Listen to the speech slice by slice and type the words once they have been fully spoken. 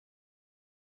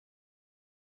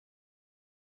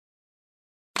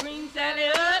Sally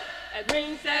up, and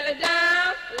green Sally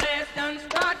down. Last done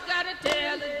start, gotta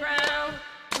tell the ground.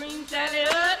 Green Sally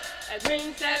up, and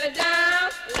green Sally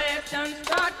down. Last done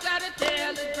start, gotta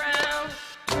tell the ground.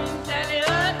 Green Sally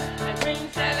up, and green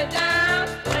Sally down.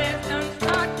 Last done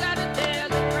start, gotta tell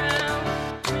the ground.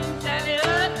 Green Sally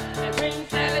up, and green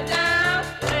Sally down.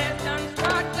 Last done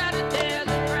start, gotta tell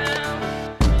the ground.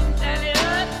 Green Sally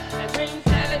up, and green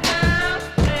Sally down.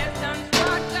 Last done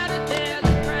start, gotta tell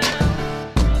the ground.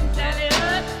 Green Sally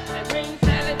up, and green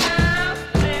Sally down.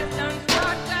 Last done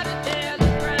start, gotta tell the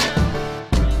ground.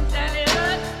 Green Sally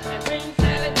up, and green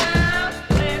Sally down.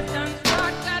 Last done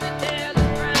start, gotta tell the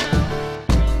ground.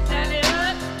 Green Sally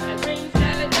up, and green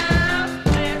Sally down.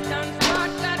 Last done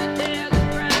start, gotta tell the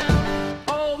ground.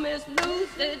 Oh, Miss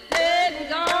Lucy dead and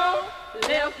gone,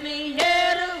 left me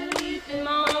here to weep and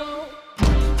moan.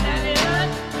 Green Sally up,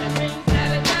 and green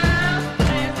Sally down.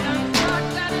 Last done start,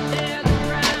 gotta tell the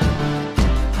ground.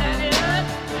 Green Sally up,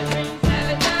 and green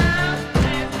Sally down.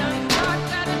 Last done start,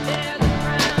 gotta tell the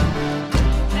ground.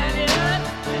 Green Sally up,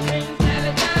 and green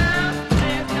Sally down.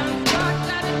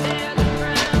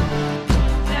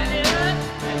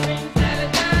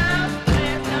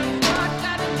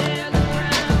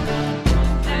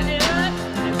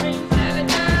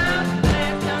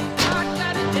 Last done start,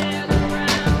 gotta tell the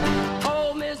ground. Oh,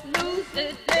 Miss Lucy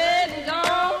dead and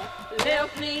gone,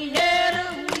 left me here